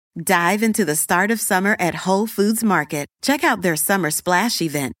Dive into the start of summer at Whole Foods Market. Check out their Summer Splash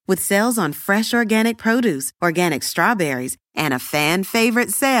event with sales on fresh organic produce, organic strawberries, and a fan-favorite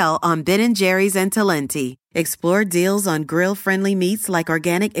sale on Ben & Jerry's and Talenti. Explore deals on grill-friendly meats like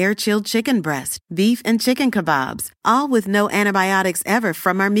organic air-chilled chicken breast, beef and chicken kebabs, all with no antibiotics ever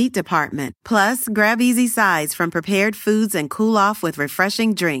from our meat department. Plus, grab easy sides from prepared foods and cool off with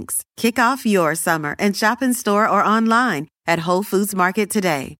refreshing drinks. Kick off your summer and shop in store or online at Whole Foods Market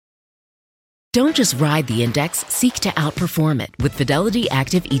today. Don't just ride the index, seek to outperform it with Fidelity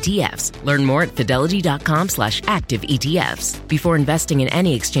Active ETFs. Learn more at fidelity.com/active ETFs. Before investing in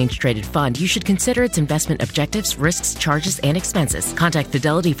any exchange-traded fund, you should consider its investment objectives, risks, charges, and expenses. Contact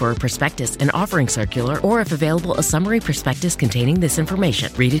Fidelity for a prospectus, an offering circular, or if available, a summary prospectus containing this information.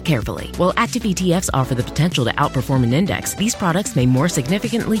 Read it carefully. While active ETFs offer the potential to outperform an index, these products may more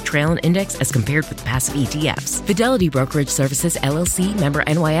significantly trail an index as compared with passive ETFs. Fidelity Brokerage Services, LLC, member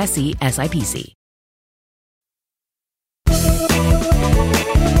NYSE, SIPC.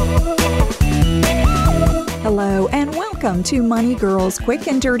 Hello and welcome to Money Girls Quick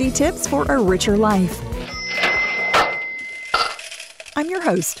and Dirty Tips for a Richer Life. I'm your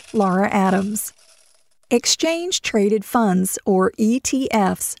host, Laura Adams. Exchange-traded funds, or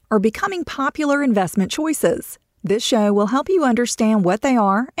ETFs, are becoming popular investment choices. This show will help you understand what they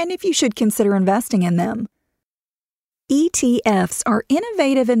are and if you should consider investing in them. ETFs are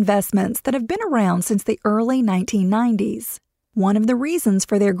innovative investments that have been around since the early 1990s. One of the reasons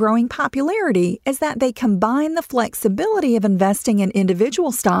for their growing popularity is that they combine the flexibility of investing in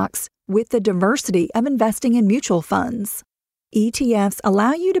individual stocks with the diversity of investing in mutual funds. ETFs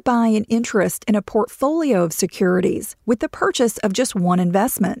allow you to buy an interest in a portfolio of securities with the purchase of just one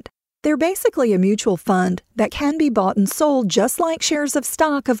investment. They're basically a mutual fund that can be bought and sold just like shares of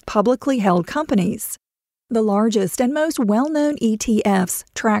stock of publicly held companies. The largest and most well-known ETFs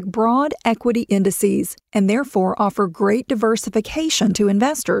track broad equity indices and therefore offer great diversification to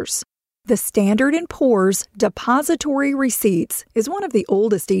investors. The Standard & Poor's Depository Receipts is one of the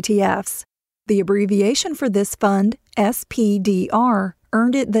oldest ETFs. The abbreviation for this fund, SPDR,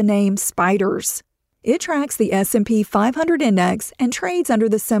 earned it the name SPDRs. It tracks the S&P 500 index and trades under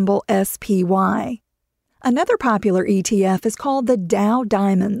the symbol SPY. Another popular ETF is called the Dow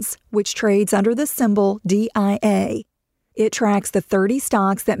Diamonds, which trades under the symbol DIA. It tracks the 30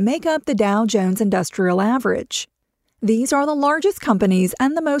 stocks that make up the Dow Jones Industrial Average. These are the largest companies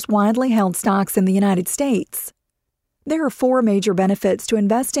and the most widely held stocks in the United States. There are 4 major benefits to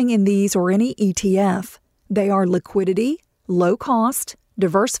investing in these or any ETF. They are liquidity, low cost,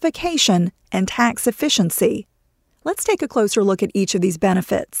 diversification, and tax efficiency. Let's take a closer look at each of these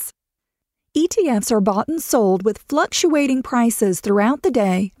benefits. ETFs are bought and sold with fluctuating prices throughout the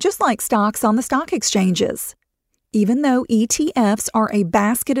day, just like stocks on the stock exchanges. Even though ETFs are a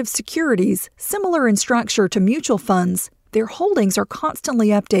basket of securities similar in structure to mutual funds, their holdings are constantly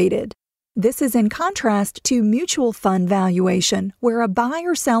updated. This is in contrast to mutual fund valuation, where a buy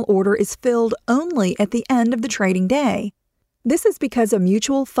or sell order is filled only at the end of the trading day. This is because a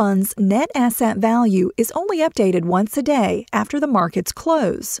mutual fund's net asset value is only updated once a day after the markets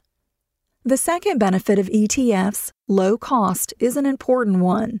close. The second benefit of ETFs, low cost, is an important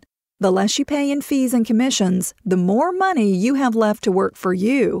one. The less you pay in fees and commissions, the more money you have left to work for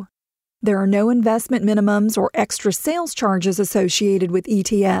you. There are no investment minimums or extra sales charges associated with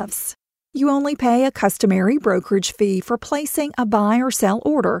ETFs. You only pay a customary brokerage fee for placing a buy or sell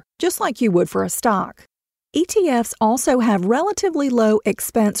order, just like you would for a stock. ETFs also have relatively low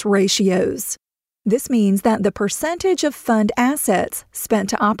expense ratios. This means that the percentage of fund assets spent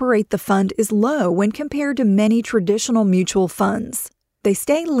to operate the fund is low when compared to many traditional mutual funds. They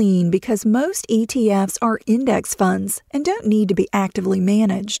stay lean because most ETFs are index funds and don't need to be actively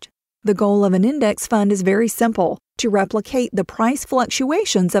managed. The goal of an index fund is very simple: to replicate the price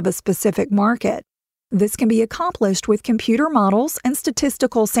fluctuations of a specific market. This can be accomplished with computer models and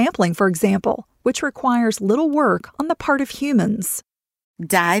statistical sampling, for example, which requires little work on the part of humans.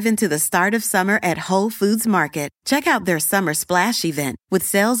 Dive into the start of summer at Whole Foods Market. Check out their Summer Splash event with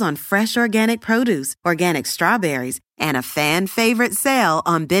sales on fresh organic produce, organic strawberries, and a fan-favorite sale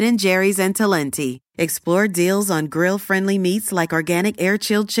on Ben & Jerry's and Talenti. Explore deals on grill-friendly meats like organic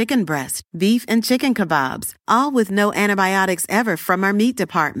air-chilled chicken breast, beef and chicken kebabs, all with no antibiotics ever from our meat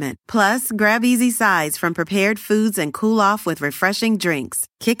department. Plus, grab easy sides from prepared foods and cool off with refreshing drinks.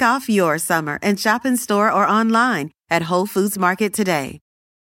 Kick off your summer and shop in store or online at Whole Foods Market today.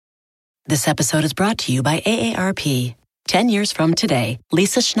 This episode is brought to you by AARP. 10 years from today,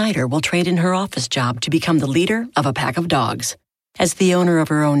 Lisa Schneider will trade in her office job to become the leader of a pack of dogs. As the owner of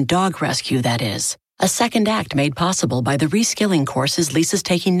her own dog rescue, that is. A second act made possible by the reskilling courses Lisa's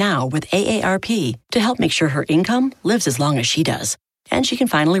taking now with AARP to help make sure her income lives as long as she does. And she can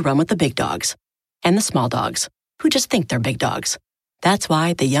finally run with the big dogs. And the small dogs, who just think they're big dogs. That's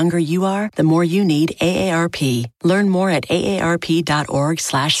why the younger you are, the more you need AARP. Learn more at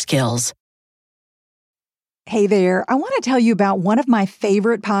aarp.org/skills. Hey there, I want to tell you about one of my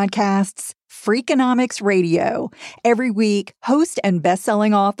favorite podcasts, Freakonomics Radio. Every week, host and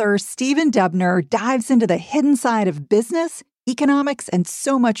best-selling author Stephen Dubner dives into the hidden side of business, economics, and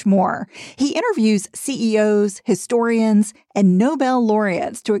so much more. He interviews CEOs, historians, and Nobel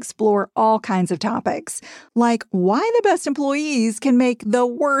laureates to explore all kinds of topics, like why the best employees can make the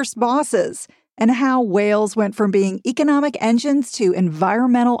worst bosses, and how whales went from being economic engines to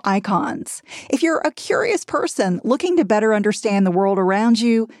environmental icons. If you're a curious person looking to better understand the world around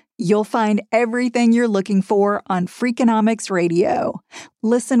you, you'll find everything you're looking for on Freakonomics Radio.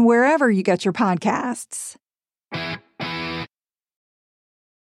 Listen wherever you get your podcasts.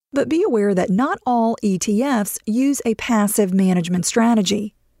 But be aware that not all ETFs use a passive management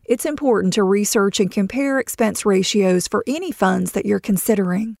strategy. It's important to research and compare expense ratios for any funds that you're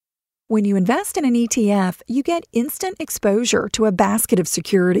considering. When you invest in an ETF, you get instant exposure to a basket of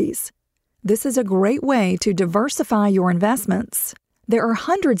securities. This is a great way to diversify your investments. There are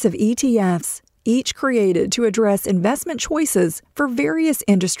hundreds of ETFs, each created to address investment choices for various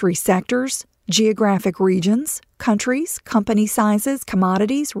industry sectors, geographic regions, countries, company sizes,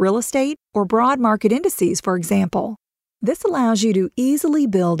 commodities, real estate, or broad market indices, for example. This allows you to easily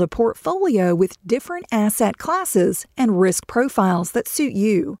build a portfolio with different asset classes and risk profiles that suit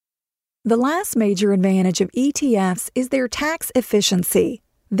you. The last major advantage of ETFs is their tax efficiency.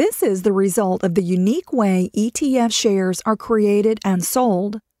 This is the result of the unique way ETF shares are created and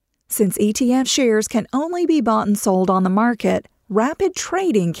sold. Since ETF shares can only be bought and sold on the market, rapid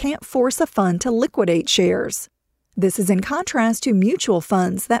trading can't force a fund to liquidate shares. This is in contrast to mutual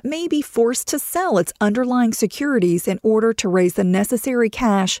funds that may be forced to sell its underlying securities in order to raise the necessary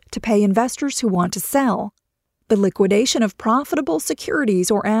cash to pay investors who want to sell. The liquidation of profitable securities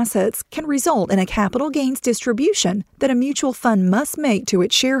or assets can result in a capital gains distribution that a mutual fund must make to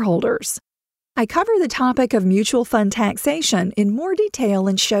its shareholders. I cover the topic of mutual fund taxation in more detail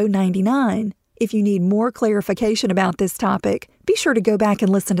in Show 99. If you need more clarification about this topic, be sure to go back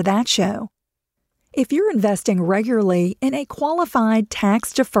and listen to that show. If you're investing regularly in a qualified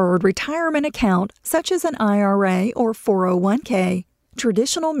tax-deferred retirement account, such as an IRA or 401k,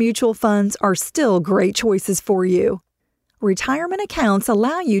 traditional mutual funds are still great choices for you. Retirement accounts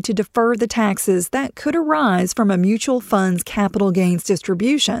allow you to defer the taxes that could arise from a mutual fund's capital gains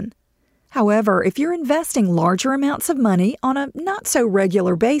distribution. However, if you're investing larger amounts of money on a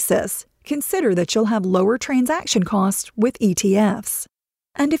not-so-regular basis, consider that you'll have lower transaction costs with ETFs.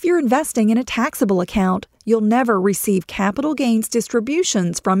 And if you're investing in a taxable account, you'll never receive capital gains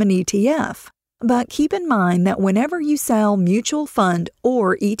distributions from an ETF. But keep in mind that whenever you sell mutual fund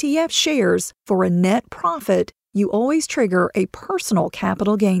or ETF shares for a net profit, you always trigger a personal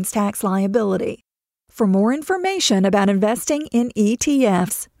capital gains tax liability. For more information about investing in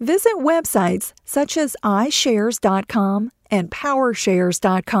ETFs, visit websites such as iShares.com and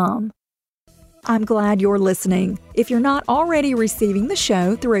PowerShares.com. I'm glad you're listening. If you're not already receiving the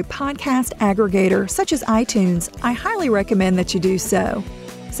show through a podcast aggregator such as iTunes, I highly recommend that you do so.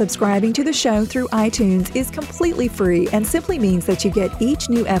 Subscribing to the show through iTunes is completely free and simply means that you get each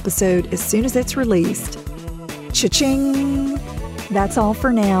new episode as soon as it's released. Cha-ching! That's all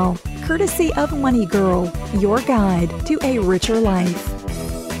for now. Courtesy of Money Girl, your guide to a richer life.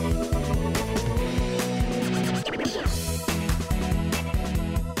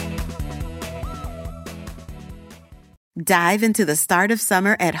 Dive into the start of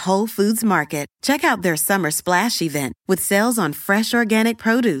summer at Whole Foods Market. Check out their Summer Splash event with sales on fresh organic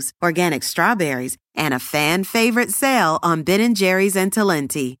produce, organic strawberries, and a fan-favorite sale on Ben & Jerry's and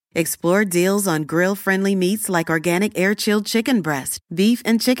Talenti. Explore deals on grill-friendly meats like organic air-chilled chicken breast, beef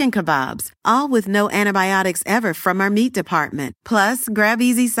and chicken kebabs, all with no antibiotics ever from our meat department. Plus, grab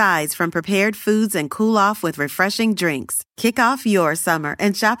easy sides from prepared foods and cool off with refreshing drinks. Kick off your summer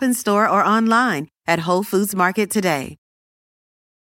and shop in store or online at Whole Foods Market today.